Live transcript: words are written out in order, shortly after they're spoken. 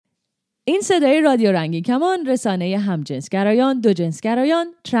این صدای رادیو رنگین کمان رسانه همجنسگرایان،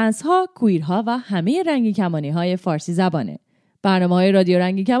 دوجنسگرایان، ترنس ها، کویرها و همه رنگین کمانی های فارسی زبانه. برنامه‌های رادیو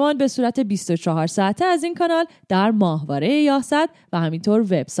رنگین کمان به صورت 24 ساعته از این کانال در ماهواره یاست و همینطور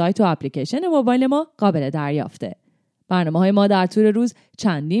وبسایت و اپلیکیشن موبایل ما قابل دریافته. برنامه‌های ما در طول روز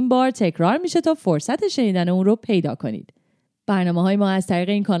چندین بار تکرار میشه تا فرصت شنیدن اون رو پیدا کنید. برنامه‌های ما از طریق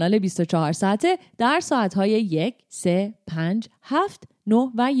این کانال 24 ساعته در ساعت‌های 1، 3، 5، 7،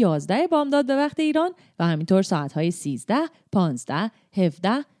 9 و 11 بامداد به وقت ایران و همینطور ساعت‌های 13، 15،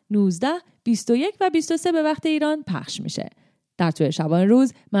 17، 19، 21 و 23 به وقت ایران پخش میشه. در طول شبان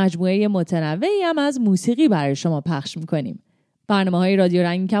روز مجموعه متنوعی هم از موسیقی برای شما پخش می‌کنیم. برنامه‌های رادیو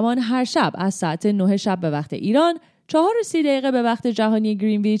رنگین کمان هر شب از ساعت 9 شب به وقت ایران، 4:30 به وقت جهانی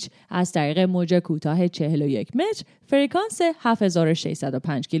گرینویچ از طریق موج کوتاه 41 متر فرکانس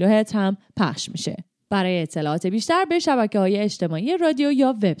 7605 کیلوهرتز هم پخش میشه. برای اطلاعات بیشتر به شبکه‌های اجتماعی رادیو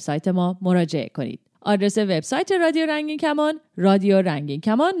یا وبسایت ما مراجعه کنید. آدرس وبسایت رادیو رنگین کمان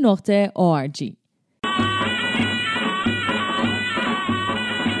radioranginkaman.org.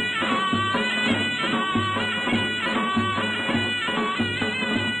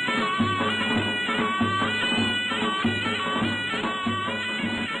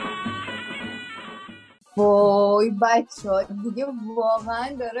 وای بچه‌ها دیگه واقعا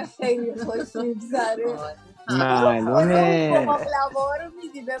داره خیلی خوش می‌گذره. معلومه باقلوا رو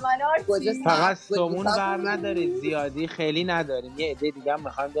میدی به من آرتی؟ فقط سمون بر ندارید زیادی خیلی نداریم. یه عده دیگه هم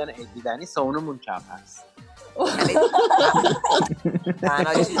میخوایم بیان ادیدنی سمونمون کم هست.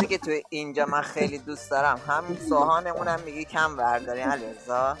 تنها چیزی که تو اینجا من خیلی دوست دارم همین سوهانمون هم میگی کم برداری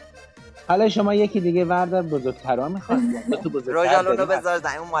علیرضا. حالا شما یکی دیگه وردار بزرگترها میخواد تو بزرگتر روژالونو بذار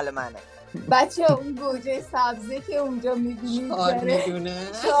زمین اون مال منه. بچه اون گوجه سبزه که اونجا میبینید 4 میلیونه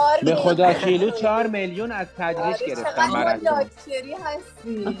به خدا کیلو 4 میلیون از تجریش گرفتم براتون. لاکچری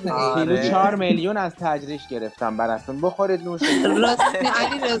هستی کیلو 4 میلیون از تجریش گرفتم براتون. بخورید نوش راستی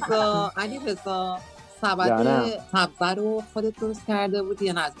علیرضا سبزه رو خودت درست کرده بودی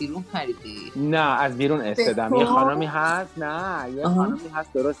یا نه از بیرون خریدی؟ نه از بیرون استدم. یه خانمی هست خانمی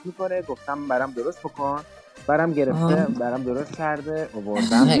هست درست میکنه، گفتم برام درست بکن، برام گرفته برام درست کرده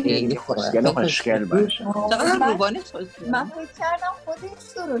آوردم. خیلی خوشگل باشه. چقدر روبانش خوشگل. من فکر کردم خودش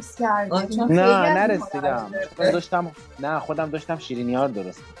درست کرده. نه نرسیدم. خودم داشتم شیرینیار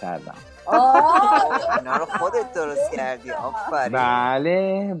درست کردم. اینا رو خودت درست کردی.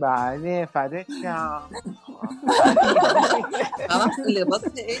 آفرین. بله فدات شم. اما لباس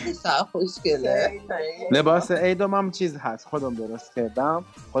عیدش خوشگله. لباس عیدم هم چیز هست خودم درست کردم،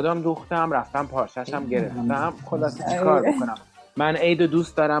 خودم دوختم، رفتم پارچه‌شم گرفتم. خلاصه چیکار بکنم، من عیدو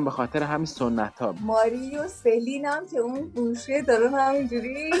دوست دارم به خاطر همین سنت‌ها. ماری و سلین هم که اون گوشه دارن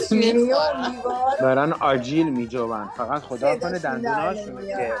همینجوری شیرینی و میوار دارن آجیل میجوون. فقط خدا کنه دندوناشون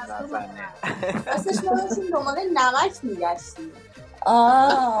که نزنه. راستش ما داشتیم دنبال نمک میگشتیم.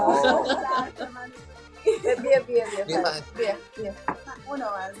 بیا اونو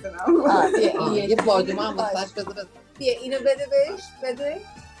منزنم. یه بادومه هم واسش بذار. بیا اینو بده بهش بده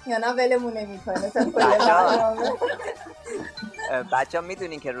یا نه ولمون نمی‌کنه. بچه ها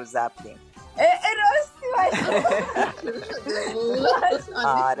میدونین که رو ضبطیم. راستی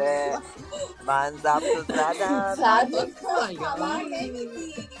آره من ضبط رو زدم.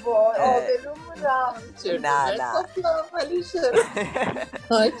 نه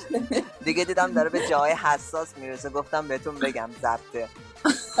دیگه دیدم داره به جای حساس میرسه، گفتم بهتون بگم ضبطه.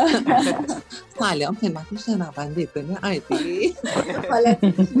 سلام خدمت شنونده دنیا عیدی. حالت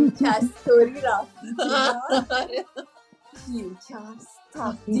کیوکستوری رفتی کیوکست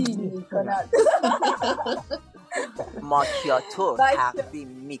تقدیم میکند ماکیاتو تقدیم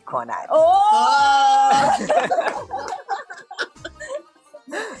میکند.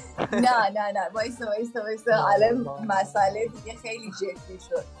 نه وایسا الان مسئله دیگه خیلی جدی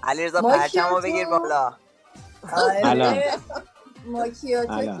شد. علیرضا پرچمو بگیر بالا.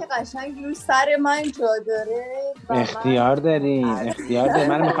 ماکیاتو که قشنگ رو سر من جا داره. اختیار دارین.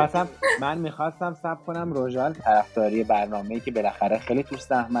 من میخواستم سب کنم روژال طرفداری برنامه‌ای که بالاخره خیلی توش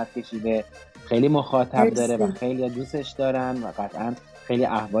زحمت کشیده، خیلی مخاطب داره و خیلی دوستش دارن و قطعاً خیلی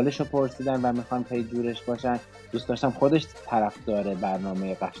احوالشو پرسیدن و میخوان پی جورش باشن. دوست داشتم خودش طرفدار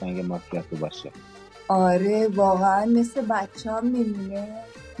برنامه قشنگ ماکیاتو باشه. آره واقعا مثل بچه‌ام میمونه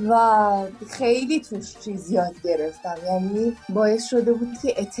و خیلی توش چیز یاد گرفتم. یعنی باعث شده بود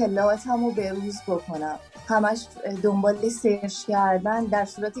که اطلاعاتمو بروز بکنم. همش دنبال سرچ کردن، در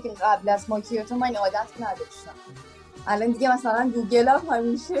صورتی که قبل از ماکیاتو من عادت نداشتم. الان دیگه مثلا گوگل هم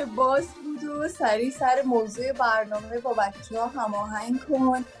همیشه باز بود و سریع سر موضوع برنامه با بچه‌ها هماهنگ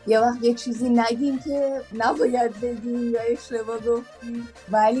کن، یه وقت یه چیزی نگیم که نباید بگیم یا اشتباه گفتیم.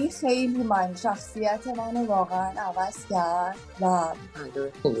 ولی خیلی شخصیت منو واقعا عوض کرد و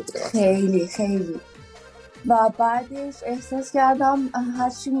خیلی و بعدش احساس کردم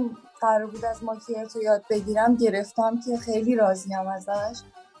هرچی قرار بود از ماکیاتو یاد بگیرم گرفتم که خیلی راضیم ازش.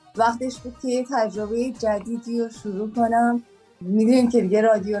 وقتش بود که یه تجربه جدیدی رو شروع کنم. میدونیم که دیگه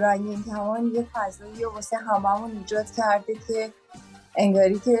رادیو رنگین کمان یه فضایی واسه هممون ایجاد کرده که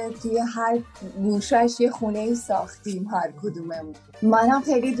انگاری که توی هر گوشش یه خونه‌ای ساختیم هر کدوممون. منم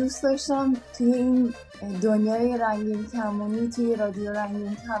خیلی دوست داشتم توی این دنیای رنگین کمانی، توی رادیو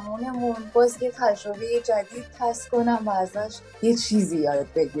رنگین کمانمون باز یه تجربه جدید کسب کنم و ازش یه چیزی یاد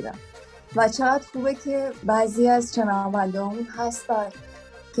بگیرم. و چقدر خوبه که بعضی از شنونده‌هامون هستن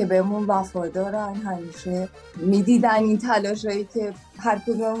که بهمون وفادارن، همیشه میدیدن این تلاشایی که هر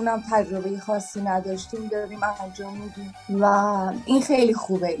کدوممونم تجربه خاصی نداشتیم داریم انجام میدیم و این خیلی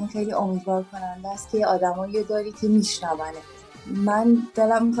خوبه. این خیلی امیدوار کننده است که آدمایی داری که میشنونه. من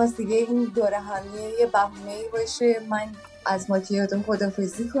دلم میخواست دیگه این دوره همیه یه بهونه‌ای باشه من از ماکیاتو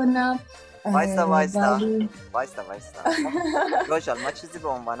خداحافظی کنم. وایستا روشال، ما چیزی به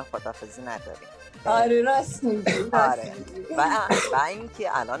عنوان خداحافظی نداریم. آره راست میگی. آره و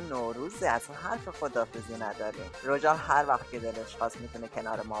اینکه الان نوروزه اصلا حرف خداحافظی نداریم. روشال هر وقت که دلش خواست میتونه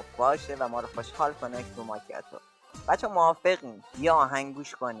کنار ما باشه و ما رو خوشحال کنه تو ماکیاتو. بچه موافقیم یه آهنگ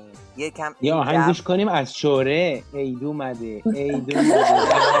گوش کنیم، یه آهنگ گوش کنیم از شوره. عید اومده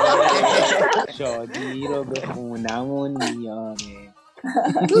شادی رو به خونمون میاره.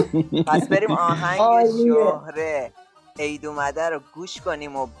 پس بریم آهنگ شهره عید اومده رو گوش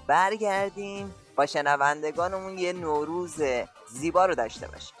کنیم و برگردیم با شنوندگانمون یه نوروز زیبا رو داشته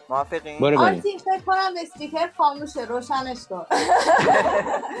باشیم. موافقین؟ آرتین فکر کنم اسپیکر خاموشه، روشنش کن.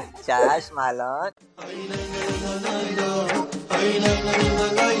 چشم الان.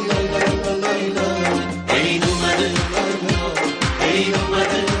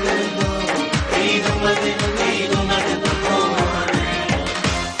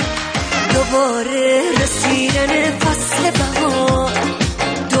 دوباره رسیدن فصل بهار،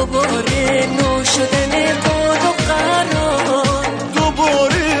 دوباره نو شدن باد و قرار،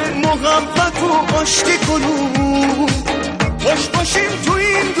 دوباره محبت و آشتی کنون، خوش باشیم تو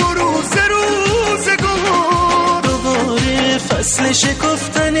این دو روزگار، دوباره فصل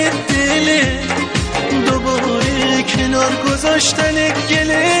شکفتن دله، دوباره کنار گذاشتن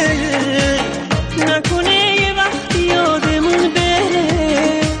گله، نکنه یه وقتی یادمون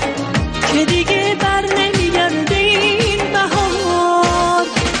بره که دیگه بر نمیگرده این بهار.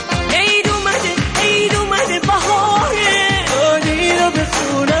 عید اومده بهاره، دادی رو به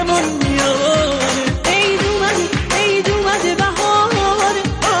خونمون میاره. عید اومده بهاره،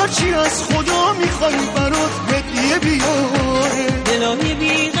 هرچی از خدا میخوای برات هدیه بیاره. دلای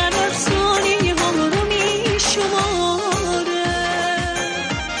بیقرار ثانیه ها رو میشماره.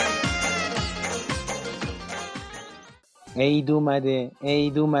 عید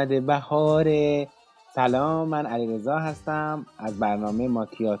اومده بهاره. سلام، من علیرضا هستم از برنامه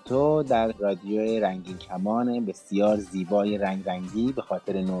ماکیاتو در رادیو رنگین کمان بسیار زیبای رنگی. به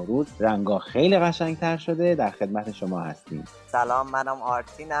خاطر نوروز رنگا خیلی قشنگتر شده. در خدمت شما هستیم. سلام، منم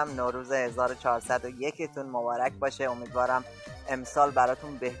آرتینم. نوروز 1401 تون مبارک باشه. امیدوارم امسال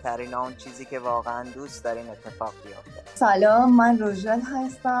براتون بهترین اون چیزی که واقعا دوست دارین اتفاق بیفته. سلام، من روژال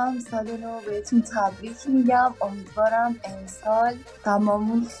هستم. سال نو بهتون تبریک میگم. امیدوارم امسال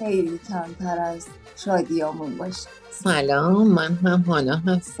غمامون خیلی کمتر از شادیامون باشه. سلام، من هم هانا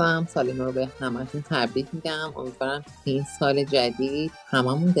هستم. سال نو به همتون تبریک میگم. امیدوارم این سال جدید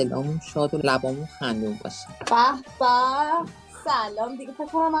هممون دلامون شاد و لبامون خندون باشه. به سلام، دیگه فکر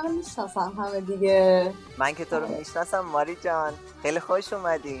کنم منو میشناسم همه دیگه. من که تو رو میشناسم ماری جان. خیلی خوش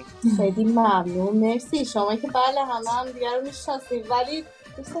اومدی. خیلی ممنون، مرسی. شما که بله هم دیگه رو میشناسید ولی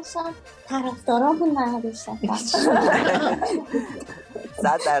دوست داشتم طرفدارامون نداشتم. 100%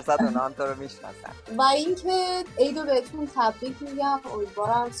 اونا هم تو رو میشناسن. و اینکه عیدو بهتون تبریک میگم.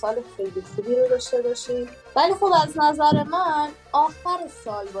 امیدوارم سال خیلی خوبی رو داشته باشید. ولی خب از نظر من آخر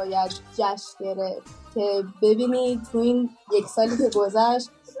سال باید جشن گرفت که ببینید تو این یک سالی که گذشت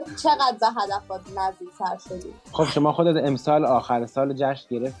چقدر به هدفات نزدیک‌تر شدی. خب شما خودت امسال آخر سال جشن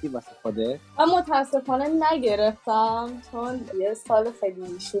گرفتی واسه خودت؟ من متاسفانه نگرفتم چون یه سال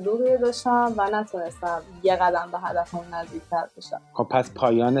خیلی شلوغی داشتم و نتونستم یه قدم به هدفم نزدیک‌تر بشم. خب پس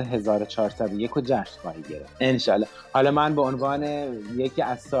پایان 1401 رو جشن خواهی گرفت انشالله. حالا من به عنوان یکی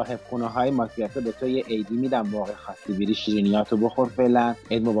از صاحب خونه‌های ماکیاتو به تو یه عیدی میدم. موقع خواستی بری شیرینیاتو بخور. فعلا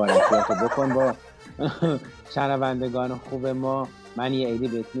عید مبارکیاتو بکن با شنوندگان خوب ما. من یه عیدی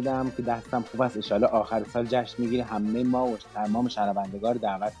بهت میدم که دستم خوب است، ان شاءالله آخر سال جشن میگیری، همه ما و تمام شنوندگان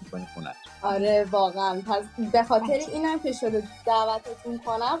دعوت میکنی خونت. آره واقعا، پس به خاطر اینم که شده دعوتتون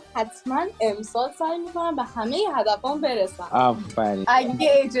کنم، حتما امسال سعی میکنم به همه هدفام برسم. آفرین. اگه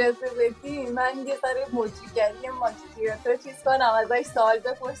اجازه بدین من یه ذره موجیگری ماکیاتو چیز کنم، ازش سوال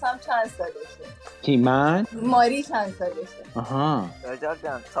بپرسم چند سالشه. کی من؟ ماری چند سالشه؟ آها. رجال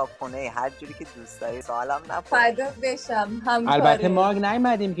جان تا خونه هر جوری که دوست داری، سوالم نپرس. فدا بشم همکاره. البته ما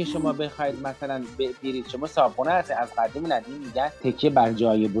نیومدیم که شما بخواید مثلا برید شما صابخونه هست، از قدیم ندیم میگن تکیه بر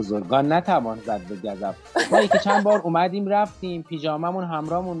جای بزرگان نتوان زد به گزب. ما یکی چند بار اومدیم رفتیم، پیژاممون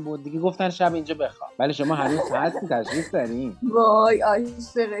همراهمون بود دیگه، گفتن شب اینجا بخواب، ولی شما هنوز هستی تشریف دارین. وای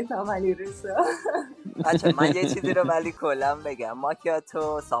عاشقتم علیرضا. بچه من یه چیزی رو ولی کلا بگم،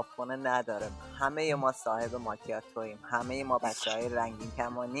 ماکیاتو صابخونه نداره، همه ما صاحب ماکیاتویم، همه ما بچهای رنگین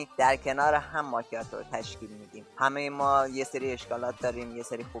کمانی در کنار هم ماکیاتو رو تشکیل میدیم، همه ما یه سری اشکالات داریم، یه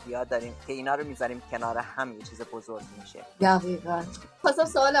سری خوبیات داریم که اینا رو میذاریم کنار هم، یه چیز بزرگ میشه. دقیقاً. خواستم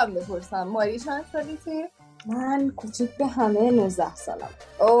سوالم بپرسم، ماری چند سالته؟ من کوچیک به همه 19 سالم.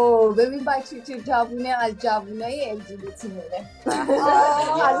 اوه ببین بچه چه جوونه، از جوونای LGBT میره.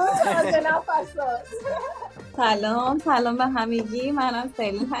 از نفساس. سلام به همگی، منم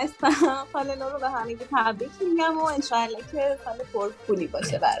سلین هستم. سال نو رو به همگی تبریک میگم و انشاءالله که سال پرپولی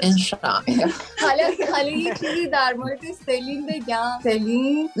باشه براتون. انشاءالله. حالا یه چیزی در مورد سلین بگم.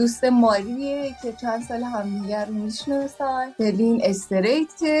 سلین دوست ماریه که چند سال همدیگر رو میشناسن. سلین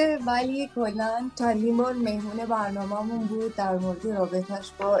استریته ولی کلا چندین بار مهمون برنامه‌مون بود، در مورد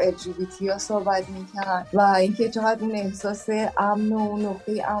رابطه‌اش با LGBT ها صحبت می‌کرد و اینکه چقدر اون احساس امن و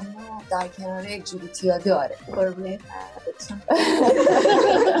نقطه امن در کنار LGBT ها داره.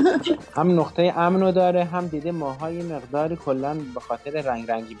 هم نقطه امنو داره، هم دیده ماها یه مقداری کلا به خاطر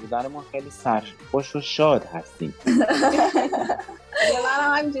رنگی بودنمون خیلی سرخوش و شاد هستیم.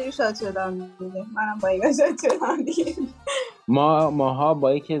 منم همینجوری شاد شدم دیگه، منم با اینا شاد شدم دیگه. ماها با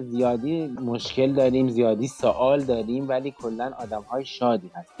اینکه زیادی مشکل داریم، زیادی سوال داریم، ولی کلا آدم‌های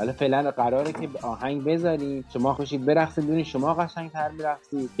شادی هست. حالا فعلا قراره که آهنگ بذاریم، شما خوشید برقصید، ببینید شما قشنگ‌تر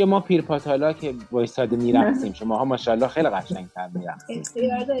میرقصید یا ما پیرپاتالا که وایساده میرقصیم، شماها ماشاءالله خیلی قشنگ‌تر میرقصید.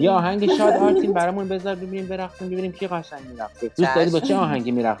 یا آهنگ شاد آرتین برامون بذار ببینیم برقصیم، ببینیم کی قشنگ میرقصه. دوست دارید با چه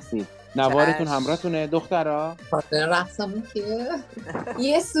آهنگی میرقصید؟ نوارتون همراهتونه دخترا؟ رقصمون که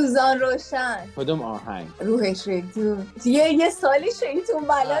یه سوزان روشن. کدوم آهنگ؟ روح شیطون. یه سالی شیطون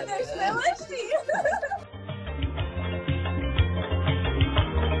بلا داشته باشی.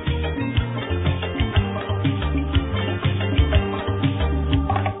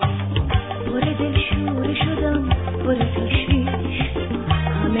 پر دل شوره شدم، پر تشویش،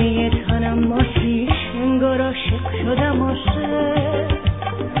 همه تنم ماسیش، انگار عاشق شدم عاشق.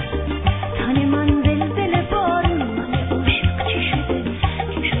 تن من دل بارون، من عاشق چی شده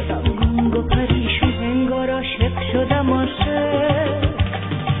که شدم گنگ و پریشون، انگار عاشق شدم عاشق.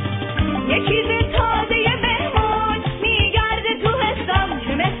 یه چیز تازه مهمان میگرده تو حسم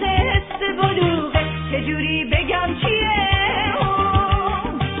که مثل حس بلوغه، چجوری بگم چیه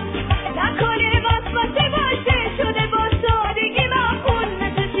نکنه وسوسه باشه، شده با سادگی مخون،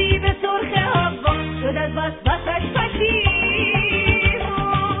 مثل سیب سرخ هوا شد از وسوسش پشیمون.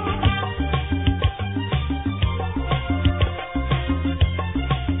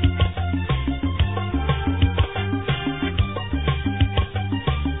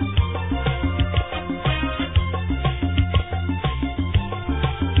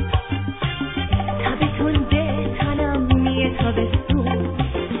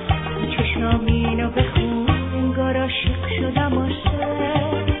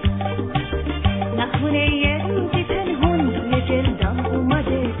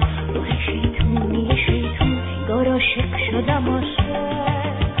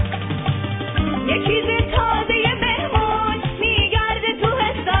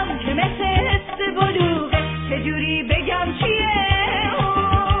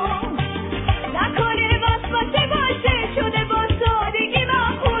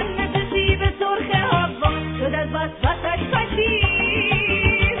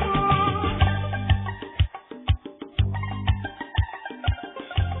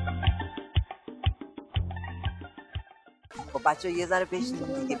 بچه یه ذره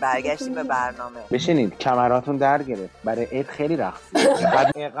بشینید دیگه، برگشتیم به برنامه. بشینید، کمراتون در گرفت، برای عید خیلی رقصید.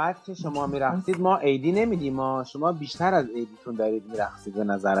 اینقدر که شما میرقصید ما عیدی نمیدیم، ما شما بیشتر از عیدیتون دارید میرقصید به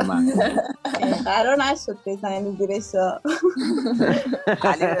نظر من. قرار نشد بزنید زیرشا.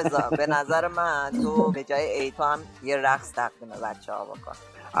 علیرضا به نظر من تو به جای عید تو هم یه رقص تقدیم بچه‌ها بکن.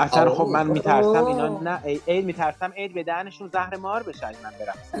 اصلا خب من میترسم اینا نه عید میترسم عید به دهنشون زهر مار بشه اگه من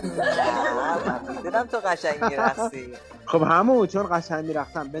برقصم. من میدونم تو قشنگ میرقصی. خب همون چون قشنگ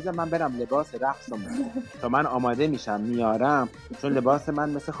میرقصم بذار من برم لباس رقصم تا من آماده میشم میارم، چون لباس من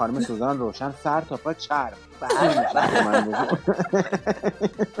مثل خانم سوزان روشن سر تا پا چرم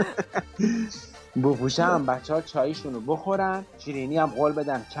بپوشم، بچه‌ها چایشون رو بخورن، شیرینی هم قول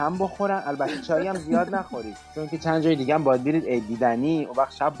بدن کم بخورن، البته چایی هم زیاد نخورید چون که چند جای دیگه هم باید برید عید دیدنی و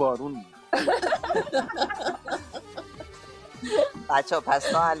وقت شب بارون میاد. بچه‌ها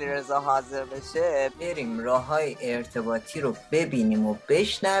پس تا علیرضا حاضر بشه بریم راه‌های ارتباطی رو ببینیم و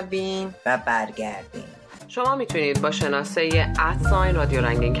بشنویم و برگردیم. شما میتونید با شناسه @رادیو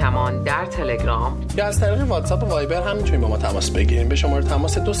رنگین کمان در تلگرام یا از طریق واتساپ و وایبر هم میتونید با ما تماس بگیرید به شماره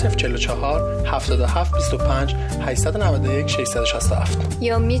تماس 2044 77 25 891 667.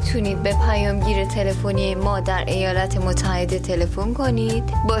 یا میتونید به پیامگیر تلفنی ما در ایالات متحده تلفن کنید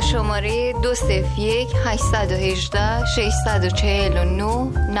با شماره 201 818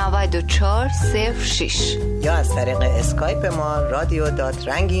 649 9406 یا از طریق اسکایپ ما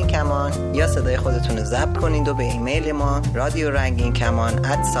radio.ranginkaman یا صدای خودتون رو ضبط کنید و به ایمیل ما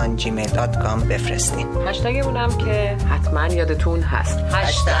radioranginkaman@gmail.com بفرستین. هشتگمون هم که حتما یادتون هست،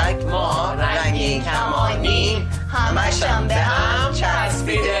 هشتگ ما رنگین کمانی، همش هم به هم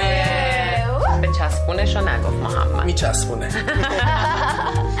چسبیده. به چسبونش رو نگفت محمد، میچسبونه.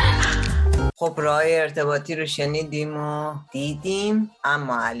 خب راه ارتباطی رو شنیدیم و دیدیم،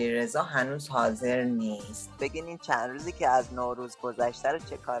 اما علیرضا هنوز حاضر نیست. بگین این چند روزی که از نوروز گذشته رو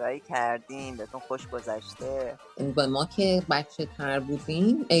چه کارهایی کردیم؟ بهتون خوش گذشته؟ با ما که بچه تر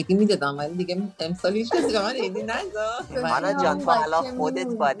بودیم عیدی میدادم ولی دیگه امسال هیچ کسی به من عیدی نداد. مانا جان تو الان خودت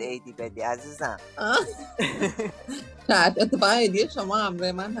باید عیدی بدی عزیزم. شاید اتفاقا عیدی شما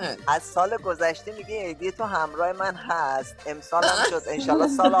همراه من هست. از سال گذشته میگه عیدی تو همراه من هست، امسال هم شد، انشالله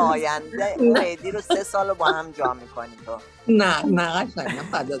سال آینده اون عیدی رو 3 سال با هم جا میکنیم. تو نه قشنگ من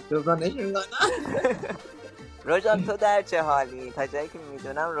فدات بزنش میکنم. رجال تو در چه حالی؟ تا جایی که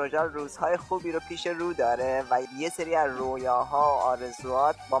میدونم رجال روزهای خوبی رو پیش رو داره و یه سری از رویاها و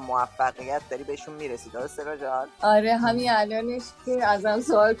آرزوات با موفقیت داری بهشون میرسی، درسته رجال؟ آره همین الانش که ازم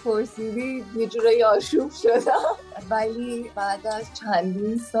سوال پرسیدی یه جورایی آشوب شدم، ولی بعد از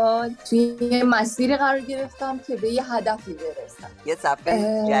چندین سال توی یه مسیر قرار گرفتم که به یه هدفی برسم. یه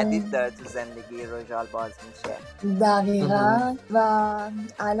صفحه جدید داره تو زندگی رجال باز میشه. دقیقاً. و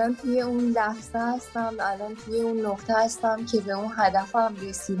الان توی اون لحظه هستم، الان توی اون نقطه هستم که به اون هدفم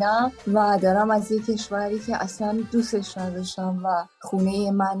رسیدم و دارم از یه کشوری که اصلا دوستش نداشتم و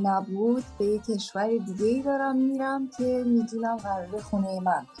خونه من نبود به یه کشور دیگه‌ای دارم میرم که میدونم قراره خونه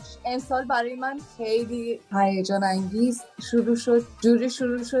من بشه. امسال برای من خیلی هیجان انگیز جوری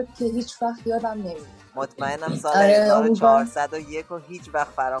شروع شد که هیچ وقت یادم نمیاد. مطمئنم سال 1401 رو هیچ وقت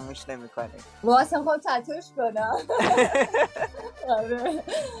فراموش نمی‌کنی. واسه خودم تتوش کنم. آره.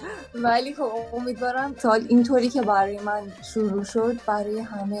 ولی خب امیدوارم سال اینطوری که برای من شروع شد برای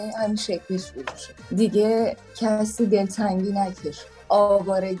همین شکلی شروع شد. دیگه کسی دلتنگی نکشه،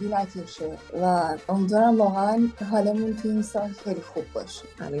 آوارگی نکشه و امیدوارم واقعا حالمون تو این سال خیلی خوب باشه.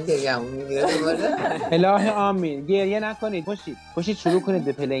 همین گریه‌مون میگیره دوباره. الهی آمین. گریه نکنید، پاشید شروع کنید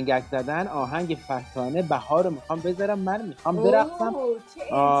به پلنگک زدن. آهنگ فتانه بهار رو میخوام بذارم، من میخوام برقصم.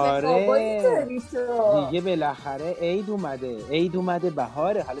 آره دیگه بالاخره عید اومده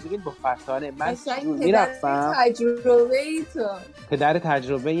بهاره. حالا ببین با فتانه من میرقصم. تجربه ای تو پدر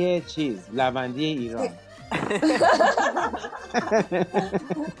تجربه چیز لوندی ایران.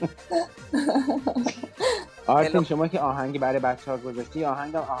 آرتین شما که آهنگی برای بچه‌ها گذاشتی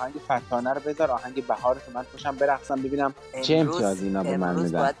آهنگ فتانه رو بذار، آهنگ بهار رو من پوشم برقصم ببینم چه امتیازی اینا به من میدن.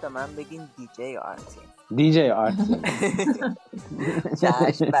 امروز باید به من بگین دیجی آرتین.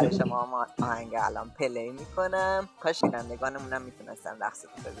 چشم برای شما ما آهنگ الان پلی میکنم. کاش بینندگانمونم میتونستن رقصتو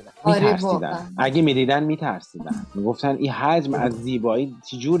ببینن. میترسیدن. اگه میدیدن میترسیدن، میگفتن این حجم از زیبایی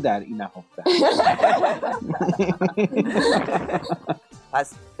چجور در این نهفته.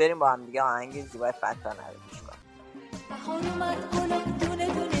 پس بریم با هم دیگه آهنگ زیبای فتانه رو گوش کنیم. بهار اومد گلا دونه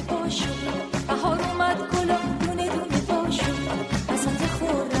دونه پاشو، بهار اومد گلا دونه دونه پاشو، بساط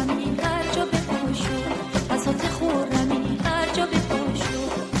خورمی هر جا بپاشو، بساط خورمی هر جا بپاشو،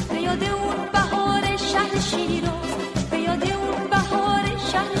 به یاد اون بهار شهر شیراز، به یاد اون بهار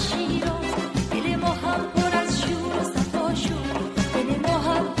شهر شیراز، دل ما هم پر از شور و صفا شد، دل ما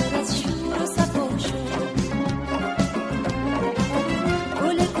هم پر از شور و صفا شد.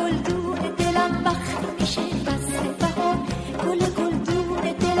 گل گل دو دلم وقت میشه بس بهار، گل گل دو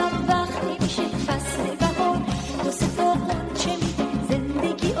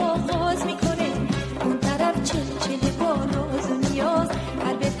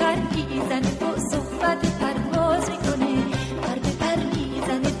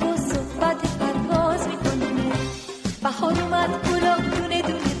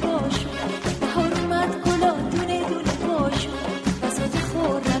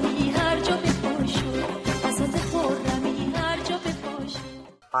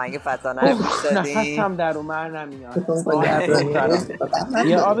آهنگ فتانه گوش دادی؟ نفسم در اومد نمیاد.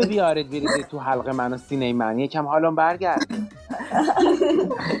 یه آب بیارید بریزید تو حلق من و سینه من یکم حالم برگرد.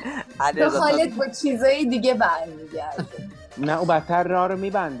 تو حالت با چیزای دیگه برمیگرده. نه او بدتر راه رو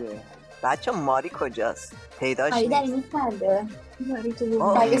میبنده. بچه ماری کجاست؟ پیداش نیست. داری میخنده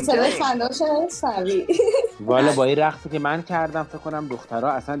مگه صدای خنده‌اش نمیشنوی؟ والا با این رقصی که من کردم فکر کنم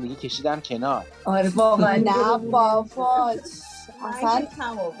دخترها اصلا دیگه کشیدن کنار. آره واقعا نه بابا اصلا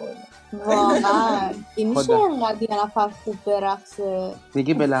کم آورد واقعا. این میشه انقدر یه نفر خوب برقصه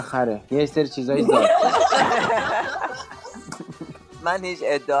دیگه بالاخره یه سری چیزایی داره. من هیچ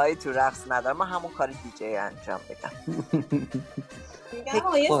ادعایی تو رقص ندارم، من همون کار دیجی انجام بدم.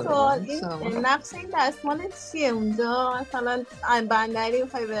 میگم یه سوال، این نقش این دستمال چیه اونجا؟ مثلا بندری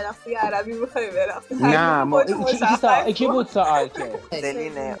میخوای برقصی یا عربی میخوای برقصی؟ نه ما کی بود سوال که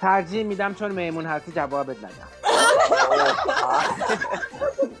دلینه ترجیح میدم چون میمون هستی جوابت ندم.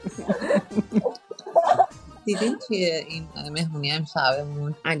 دیدین توی این مهمونی هم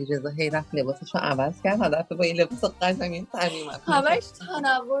شبمون علیرضا هی رفت لباسشو عوض کرد، حالا با این لباس قشنگ این تمیمه همش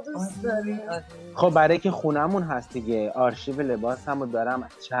تنوع دوست داریم. خب برای که خونمون هست دیگه آرشیو لباسمو دارم،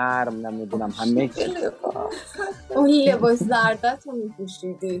 چرم نمیدونم همه اون لباس زردتو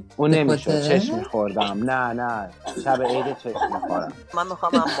میپوشیدی اون نمیشد چشم میخوردم. نه شب عید چشم میخورم. من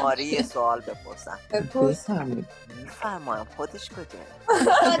میخوام من ماری یه سوال بپرسم. بفرمایید. میفرمایم خودش کجاست؟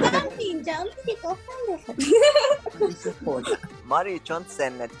 آدم اینجا دیگه گفتم ماری چون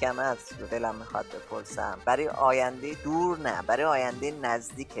سنت کم است دلم میخواد بپرسم برای آینده دور نه برای آینده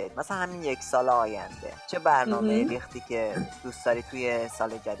نزدیکت، مثلا همین 1 سال آینده چه برنامه ریختی که دوست داری توی سال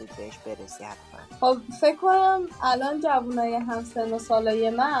جدید بهش برسی؟ حتما خب فکر کنم الان جوانای همسن و سالای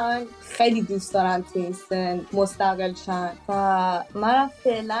من خیلی دوست دارن توی این سن مستقل شن و من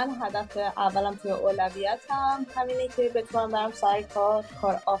فعلا هدف اولم توی اولویتم همینه که بتونم برم سر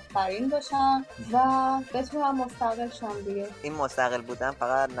کار آفرین باشم و بتونم مستقل شم دیگه. این مستقل بودن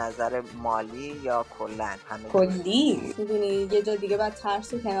فقط نظر مالی یا کلن؟ همه کلی میدونی یه جا دیگه باید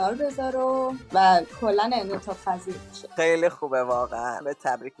ترس کنار بذار و کلن انعطاف پذیر بشه. خیلی خوبه واقعا. به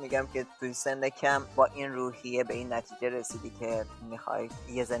تبریک میگم که توی سن کم با این روحیه به این نتیجه رسیدی که میخوای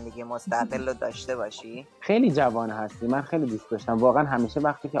یه زندگی مستقل رو داشته باشی. خیلی جوان هستی، من خیلی دوست داشتم واقعا. همیشه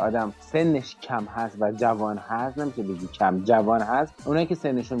وقتی که آدم سنش کم هست و جوان هست، نمیشه بگی کم، جوان هست، اونایی که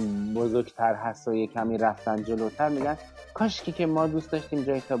سنشون بزرگتر هست و یه کمی رفتن جلوتر میگن کاش که ما دوست داشتیم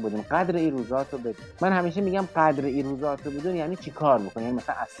جای تا بودیم، قدر این روزاتو بدیم. من همیشه میگم قدر این روزاتو بدون یعنی چی کار بکنی؟ یعنی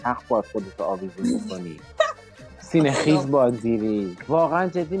مثلا از سقف باید خودتو آویزون بکنی، سینه خیز بازیری، واقعا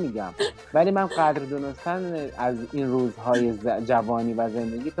جدی میگم. ولی من قدر دونستن از این روزهای جوانی و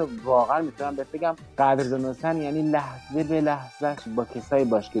زندگی تو واقعا میتونم بهت بگم قدر دونستن یعنی لحظه به لحظهش با کسایی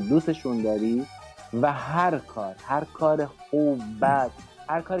باش که دوستشون داری و هر کار خوب بد،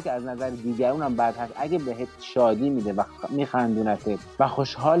 هر کاری که از نظر دیگرون هم بد هست اگه بهت شادی میده و میخندونته و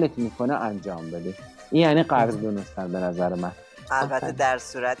خوشحالت میکنه انجام بده. این یعنی قدر دونستن به نظر من. البته در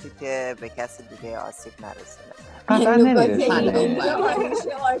صورتی که به کسی دیگه آسیب نرسونه. قطعا نمیرسونه.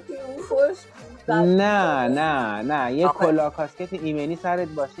 نه یه کلا کاسکت ایمنی سرت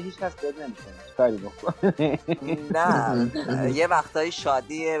باشه هیچ کس بد نمیکنه کاری بکنه. نه یه وقتایی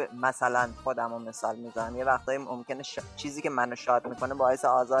شادی، مثلا خودمو مثال میزنم، یه وقتایی ممکنه چیزی که منو شاد میکنه باعث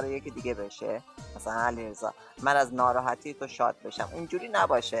آزار یکی دیگه بشه. مثلا علیرضا من از ناراحتی تو شاد بشم، اینجوری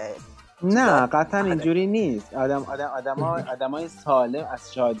نباشه. نه قطعا اینجوری نیست. آدمای سالم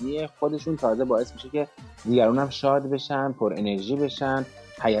از شادی خودشون تازه باعث میشه که دیگران هم شاد بشن، پر انرژی بشن.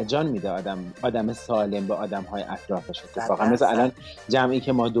 هیجان میده آدم سالم به آدم‌های اطرافش. اتفاقا مثلا الان جمعی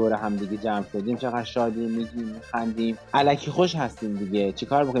که ما دور هم دیگه جمع شدیم چقدر شادیم، میگیم، میخندیم، الکی خوش هستیم دیگه.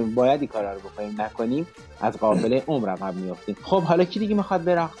 چیکار بکنیم؟ باید این کارا رو بکنیم، نکنیم از قافله عمر عقب میافتیم. خب حالا کی دیگه میخواد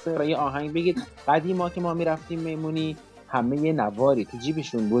برقصه؟ یه آهنگ بگید. قدیما که ما میرفتیم میمونی همه یه نواری تو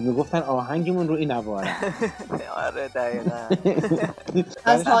جیبشون بود، میگفتن آهنگمون رو این نواره. آره دقیقاً.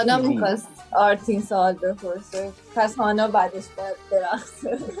 پس هانا میخواست آرتین سوال بپرسه، پس هانا بعدش باید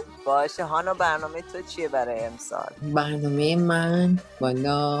برقصه. باشه هانا برنامه تو چیه برای امسال؟ برنامه من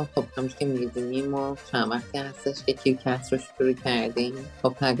والا خب همونش که میدونیم ما چند وقتی هستش که کیوکست رو شروع کردیم.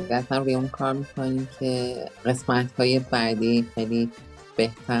 خب طبیعتاً روی اون کار میکنیم که قسمت‌های بعدی خیلی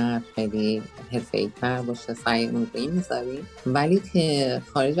بهتر، خیلی حرفه‌ای‌تر باشه، سعیمون رو این میذاریم. ولی که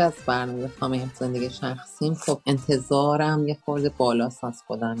خارج از برنامه کامل زندگی شخصیم خب انتظارم یه خورده بالاست از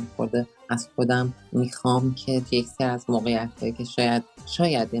خودم، یه خورده از خودم میخوام که یک سری از موقعیت‌هایی که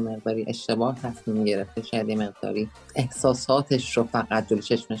شاید یه مقداری اشتباه تصمیم گرفته، شاید یه مقداری احساساتش رو فقط جلوی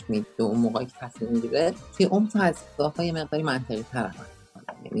چشمش میده، اون موقعی که تصمیم میگیره توی اون تجزیه‌های مقداری منطقی تر عمل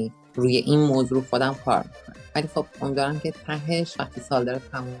کنم. یعنی روی این موضوع خودم کار میکنم. ولی خب امیدوارم که تهش وقتی سال داره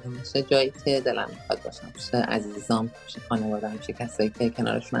تموم میشه جایی که دلم میخواد باشم، پیش عزیزام، پیش خانواده‌ام، پیش کسایی که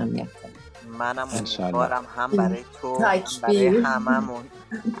کنارشون امنیت دارم. منم امیدوارم هم برای تو هم برای هممون.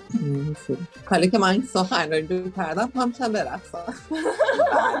 حالا که من سخنرانی رو کردم همچنان برقصم.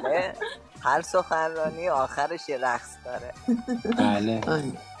 بله، هر سخنرانی آخرش یه رقص داره. بله بله.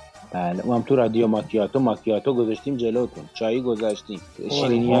 ما هم تو رادیو ماکیاتو گذاشتیم جلوتون، چایی گذاشتیم،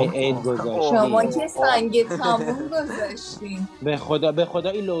 شیرینی‌های عید گذاشتیم، شما که سنگ تموم گذاشتیم. به خدا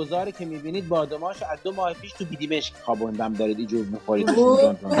این لوزاره که میبینید باداماشو از 2 ماه پیش تو بیدیمشک خوابوندم دارید اینجور میخورید.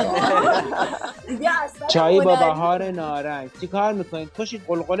 چایی با بهار نارنج. چی کار میکنید؟ پاشید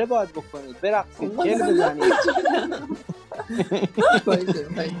قلقله باد بکنید، برقصید، گل بزنید.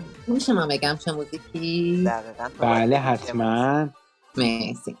 میشه من بگم چه موزیکی؟ بله حتما.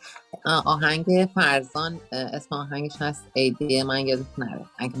 مرسی. آهنگ فرزان، اسم آهنگش هست ایدی من یادت نره.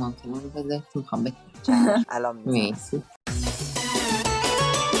 اگه ممکنه رو بده میخوام بکنم. الان مرسی.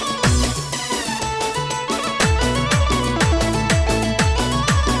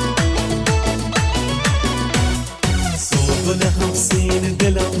 سوگل همسین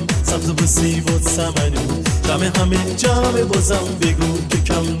دلم سبز و سیبت سمنو همه جمع بازم بگو که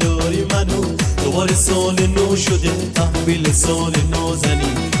کم داری منو. دوباره سال نو شده تحویل سال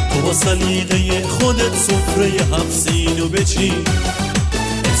نازنی، تو با سلیقه خودت سفره 7 سینو بچین.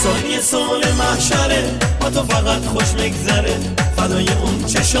 امسال یه سال محشره با تو فقط خوش میگذره، فدای اون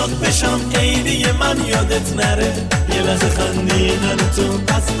چشات بشم عیدی من یادت نره. یه لحظه خندیدن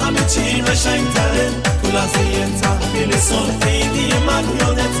تو از همه چی قشنگ‌تره، تو لحظه تحویل سال عیدی من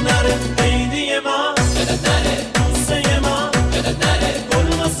یادت نره. عیدی من یادت نره، دوسته من یادت نره،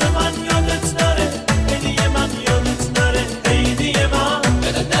 گل واسه من یادت نره. عیدی من یادت نره، عیدی من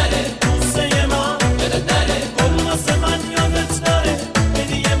یادت نره، دوسته من یادت نره، گل واسه من یادت نره.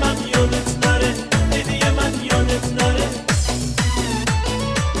 عیدی من یادت نره، عیدی من یادت نره.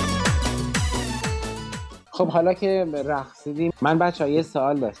 خب حالا که رقصیدیم، من بچه‌ها یه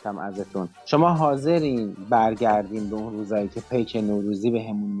سوال داشتم ازتون. شما حاضرین برگردین به اون روزایی که پیک نوروزی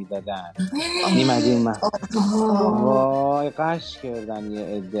بهمون میدادن؟ میمدین من وای قش کردن یه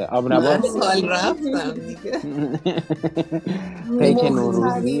عده آب نبات سال رفتم دیگه. پیک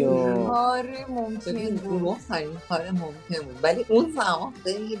نوروزی و کار ممکن بود، کار ممکن بود، ولی اون زمان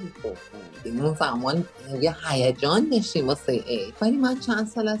خیلی خوب بود. اون زمان یه هیجان داشتیم واسه عید، ولی من چند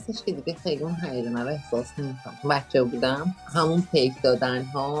سال هستش که دیگه خیلی اون هیجان رو احساس نمی‌کنم. بچه بودم همون پیک دادن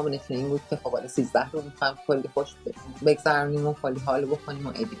ها نشون این بود که خب 13 رو می‌خوام کلی خوش بگذرونیم و کلی حال بکنیم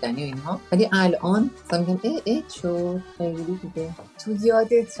و عیدیدنی و اینها، ولی الان مثلا میگم عید شد خیلی دیگه. تو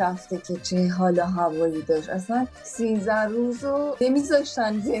یادت رفته که چه حال و هوایی داشت، اصلا 13 روزو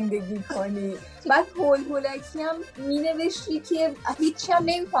نمیذاشتن زندگی کنی. بعد هولکی هم مینوشتی که هیچی هم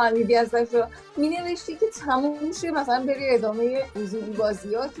نمیفهمیدی ازش رو، مینوشتی که تموم شه، مثلا بری ادامه حضوری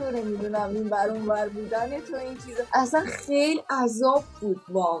بازیات رو نمیدونم این بر اون بر بودن تو این چیزا، اصلا خیلی عذاب بود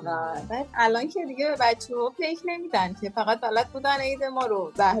واقعا. بعد الان که دیگه به بچه ها پیک نمیدن که فقط بلد بودن عید ما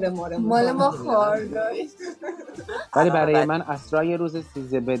رو زهر ماره مال ما خار داشت. ولی برای من اسرای روز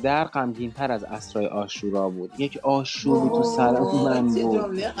 13 به در غمگین تر از اسرای عاشورا بود. یک آشوبی تو سرم من بود. چه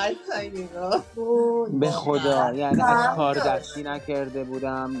جمله قشنگی به خدا، یعنی از کار دستی نکرده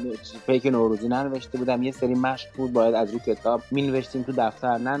بودم، پیک نوروزی ننوشته بودم، یه سری مشق بود باید از رو کتاب مینوشتیم تو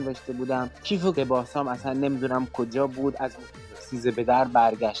دفتر ننوشته بودم، کیف و لباسام اصلا نمیدونم کجا بود، از 13 به در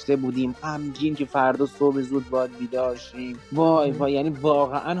برگشته بودیم غمگین که فردا صبح زود باید بیدار شیم. وای وای، یعنی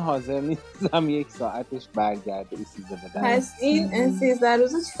واقعا حاضر نیستم یک ساعتش برگرده این 13 به در. پس این 13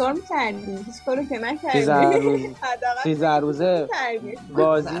 روزه چیکار می‌کردی؟ هیچ کارو که نکردی. 13 روزه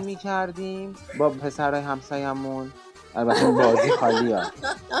بازی می‌کردیم با پسرای همسایه‌مون. البته بازی خالی ها.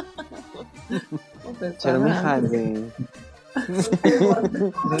 چرا میخندیم؟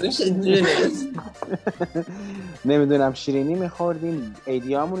 نمیدونم شیرینی میخوردیم،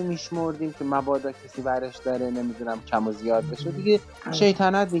 عیدیامون رو میشمردیم که مبادا کسی برش داره نمیدونم کم و زیاد بشه دیگه،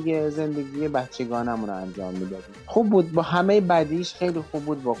 شیطنت دیگه، زندگی بچگانمون رو انجام میدادیم. خوب بود، با همه بدیش خیلی خوب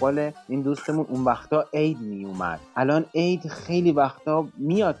بود. با قول این دوستمون اون وقتا عید میومد. الان عید خیلی وقتا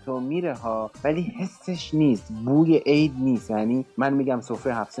میاد تو میره ها، ولی حسش نیست، بوی عید نیست. یعنی من میگم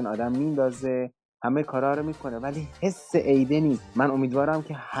سفره 7 سین آدم میندازه، همه کارا رو میکنه، ولی حس عیده نیست. من امیدوارم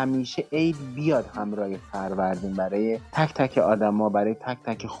که همیشه عید بیاد همراه فروردین، برای تک تک آدما، برای تک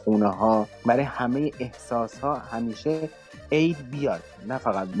تک خونه ها، برای همه احساس ها همیشه عید بیاد، نه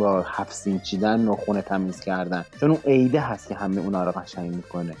فقط با هفسین چیدن ناخن تمیز کردن، چون اون عیده هست که همه اونا رو قشنگ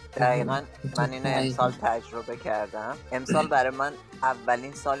میکنه. دقیقاً من اینو امسال تجربه کردم. امسال برای من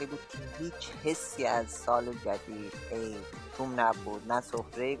اولین سالی بود که هیچ حسی از سال جدید عید توم نبود، نه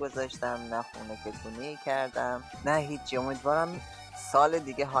سفره‌ای گذاشتم، نه خونه کتونی کردم، نه هیچ. امیدوارم سال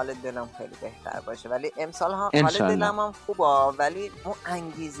دیگه حال دلم خیلی بهتر باشه، ولی امسال حال دلم هم خوبه، ولی اون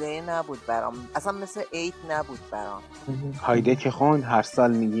انگیزه نبود برام، اصلا مثل عید نبود برام. هایده که خوند هر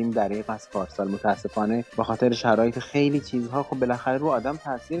سال میگیم دریغ از پارسال، متاسفانه به خاطر شرایط خیلی چیزها خب بالاخره رو آدم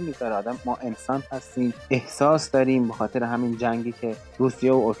تاثیر میذاره. آدم، ما انسان هستیم، احساس داریم، به خاطر همین جنگی که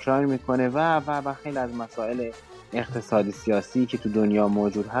روسیه و اوکراین میکنه و خیلی از مسائل اقتصادی سیاسی که تو دنیا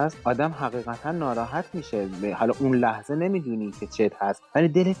موجود هست، آدم حقیقتا ناراحت میشه. حالا اون لحظه نمیدونی که چت هست ولی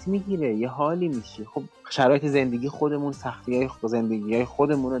دلت میگیره، یه حالی میشی. خب شرایط زندگی خودمون، سختی‌های زندگی‌های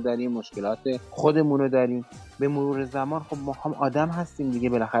خودمون رو داریم، مشکلات خودمون رو داریم. به مرور زمان خب ما هم آدم هستیم دیگه،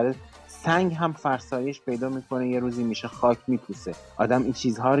 بالاخره سنگ هم فرسایش پیدا میکنه، یه روزی میشه خاک میپوسه. آدم این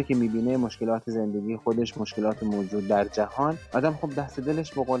چیزها رو که میبینه، مشکلات زندگی خودش، مشکلات موجود در جهان، آدم خب دست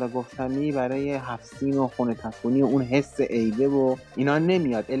دلش به قول گفتنی برای هفسین و خونه تکونی و اون حس عیده و اینا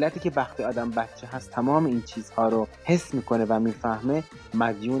نمیاد. علتی که وقتی آدم بچه هست تمام این چیزها رو حس میکنه و میفهمه،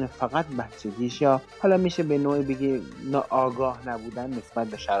 مدیون فقط بچگیش، یا حالا میشه به نوعی بگی آگاه نبودن نسبت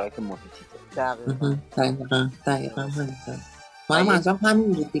به شرایط محیطی. دقیقاً من منظورم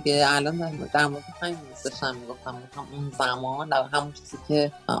همین بود دیگه. الان در مورد همین داشتم میگفتم اون زمان، در همون چیزی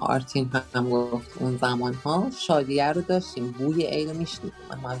که آرتین هم گفت، اون زمانها شادیه رو داشتیم، بوی عید رو میشنیدیم.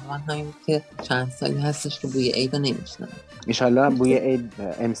 من همین بود که چند سالی هستش که بوی عید رو نمیشنم. انشالله بوی عید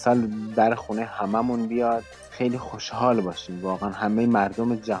امسال در خونه هممون بیاد، خیلی خوشحال باشیم واقعا، همه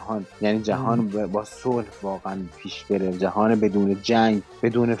مردم جهان، یعنی جهان با صلح واقعا پیش بره، جهان بدون جنگ،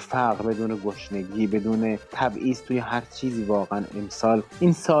 بدون فقر، بدون گشنگی، بدون تبعیض توی هر چیزی. واقعا امسال،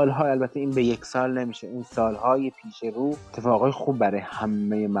 این سالها، البته این به یک سال نمیشه، این سالهای پیش رو اتفاقای خوب برای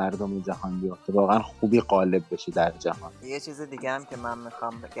همه مردم جهان بیفته، واقعا خوبی غالب بشه در جهان. یه چیز دیگه هم که من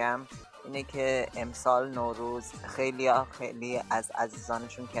میخوام بگم اینه که امسال نوروز خیلی از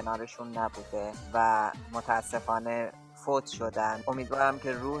عزیزانشون کنارشون نبوده و متاسفانه فوت شدن. امیدوارم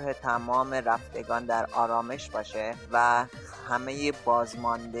که روح تمام رفتگان در آرامش باشه و همه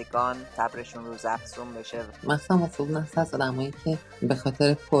بازماندگان صبرشون روز افزون بشه. مثلا مفهوم نست از آدمایی که به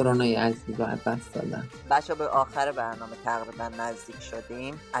خاطر کرونای عزیز رو از دست دادن. بچه به آخر برنامه تقریبا نزدیک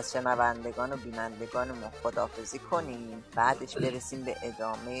شدیم، از شنوندگان و بینندگانمون خداحافظی کنیم، بعدش برسیم به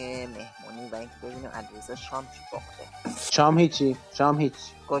ادامه مهمونی و اینکه ببینیم علیرضا شام چی پخته. شام هیچ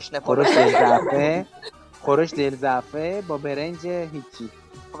گشنه خورش دلزعفه با برنج هیچی.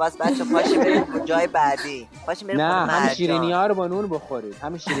 خب از بچه پاشی بریم جای بعدی. نه، همین شیرینی‌ها رو با نون بخورید.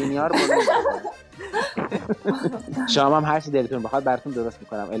 شام هم هر چی دلتون بخواد براتون درست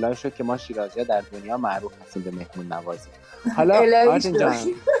میکنم. الهی شکر که ما شیرازی‌ها در دنیا معروف هستیم به مهمون نوازی. حالا آرتین جان،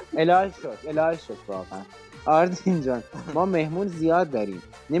 الهی شکر واقعا. آرتین جان، ما مهمون زیاد داریم،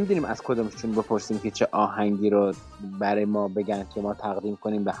 نمیدونیم از کدومشون بپرسیم که چه آهنگی رو برای ما بگن که ما تقدیم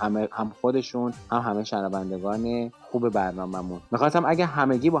کنیم به هم خودشون، همه شنوندگان خوب برنامه‌مون. می‌خواستم اگه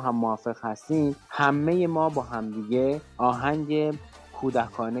همگی با هم موافق هستین، همه ما با هم دیگه آهنگ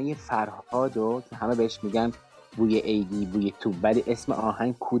کودکانه فرهادو که همه بهش میگن بوی عیدی، بوی توپ، ولی اسم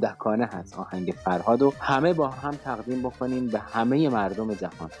آهنگ کودکانه هست، آهنگ فرهادو همه با هم تقدیم بکنیم به همه مردم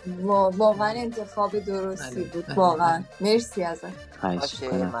جهان. واقعا انتخاب درستی بود، واقعا مرسی ازت.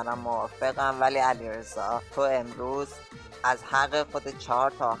 منم موافقم، ولی علیرضا تو امروز از حق خود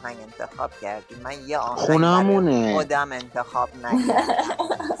 4 تا آهنگ انتخاب کردی، من یه آهنگ خودم انتخاب نکردم.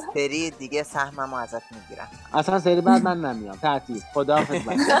 سری دیگه سهممو ازت میگیرم. اصلا سری بعد من نمیام، تعطیل. خداحافظ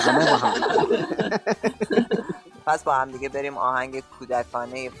بچه، همه با هم. پس با هم دیگه بریم آهنگ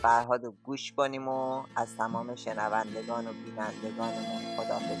کودکانه فرهاد رو گوش کنیم و از تمام شنوندگان و بینندگانمون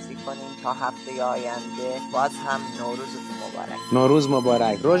خداحافظی کنیم تا هفته آینده. باز هم نوروزتون مبارک. نوروز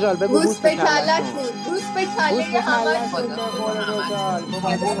مبارک. روژال بگو بوس به کلتون، بوس به کله همتون. روژال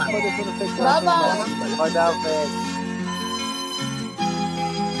مواظب خودتون فکر کنید. بابا خداحافظ.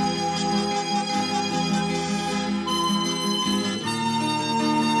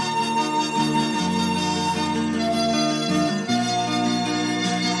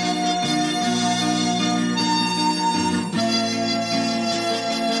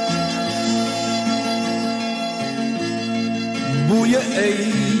 بوی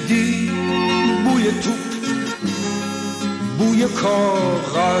عیدی، بوی توپ، بوی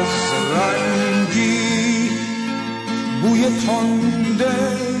کاغذ رنگی، بوی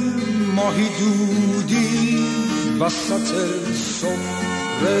تنده ماهی دودی وسط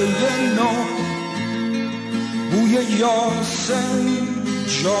سفره نو، بوی یاسم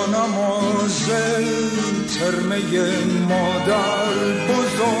جانماز ترمه مادر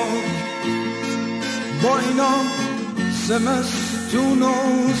بزرگ، با اینا زمستون و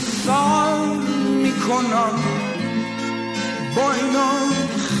سر میکنم، با اینا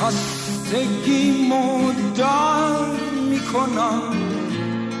خستگی مدر میکنم.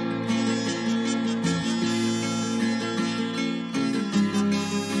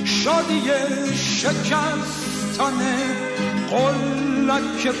 شادی شکستن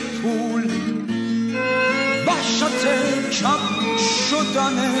قلک پول، وحشت کم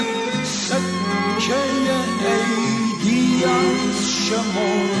شدن سکه عیدی از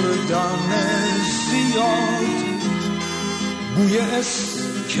شمردن زیاد، بوی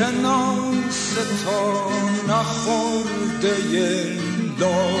اسکناس تا نخورده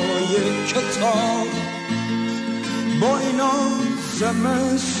لای کتاب، با اینا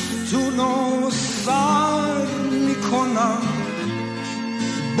زمستون و سر میکنم،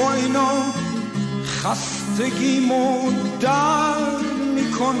 با اینا خستگی مدر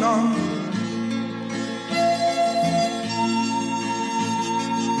میکنم.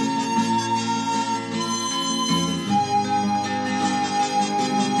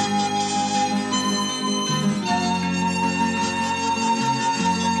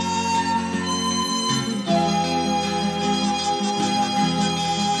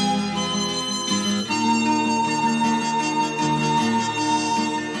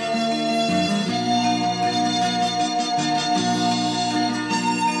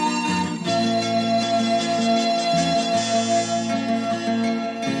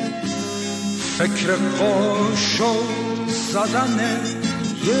 فکر قاشو زدن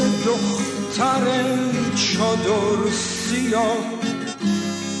یه دختر چادر سیاه،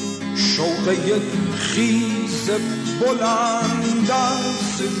 شوق یک خیز بلند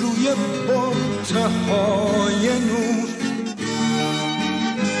از روی بطهای نور،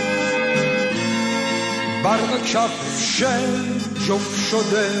 برق کفش جفت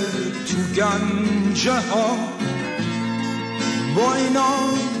شده تو گنجه ها، با اینا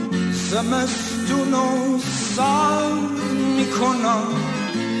زمستون و سر میکنم،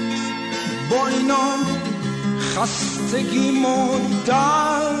 با اینا خستگی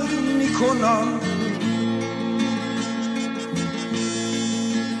مدر میکنم.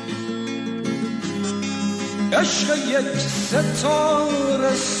 عشق یک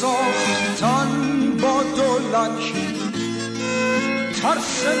ستاره ساختن با دولک،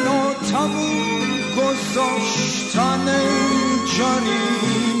 ترس ناتموم گذاشتن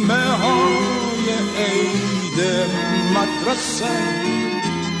جریمه های عید مدرسه،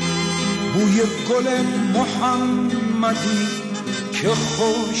 بوی گل محمدی که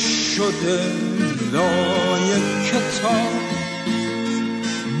خوش شده لای کتاب،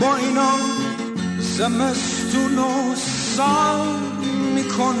 با اینا زمستون و سر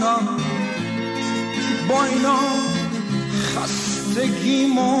میکنم، با اینا خستگی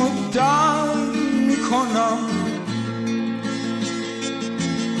مدر میکنم.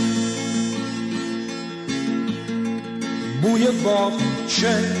 بوی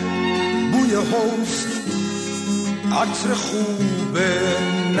باغچه، بوی حوض، عطر خوب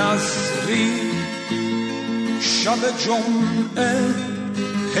نظری، شب جمعه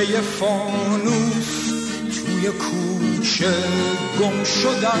پی فانوس توی کوچه گم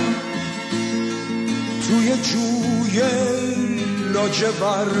شدن، توی جوی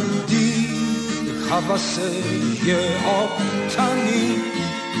لاجوردی هوس یه آبتنی،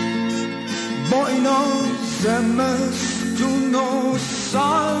 با اینا زمستون و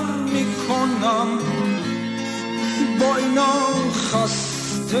سر میکنم، با اینا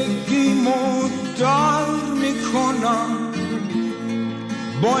خستگی مدر میکنم،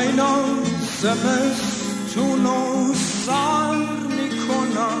 با اینا زمستون و سر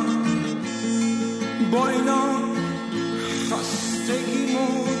میکنم، با اینا خستگی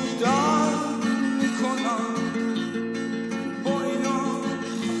مدر میکنم، با اینا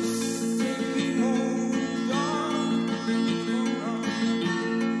خستگی مدر میکنم.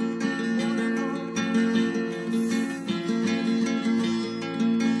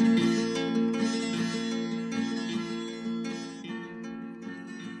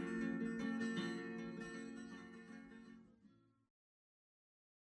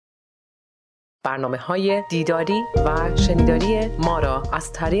 برنامه‌های دیداری و شنیداری ما را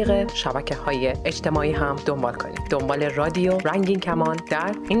از طریق شبکه‌های اجتماعی هم دنبال کنید. دنبال رادیو رنگین کمان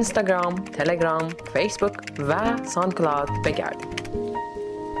در اینستاگرام، تلگرام، فیسبوک و ساندکلاود بگردید.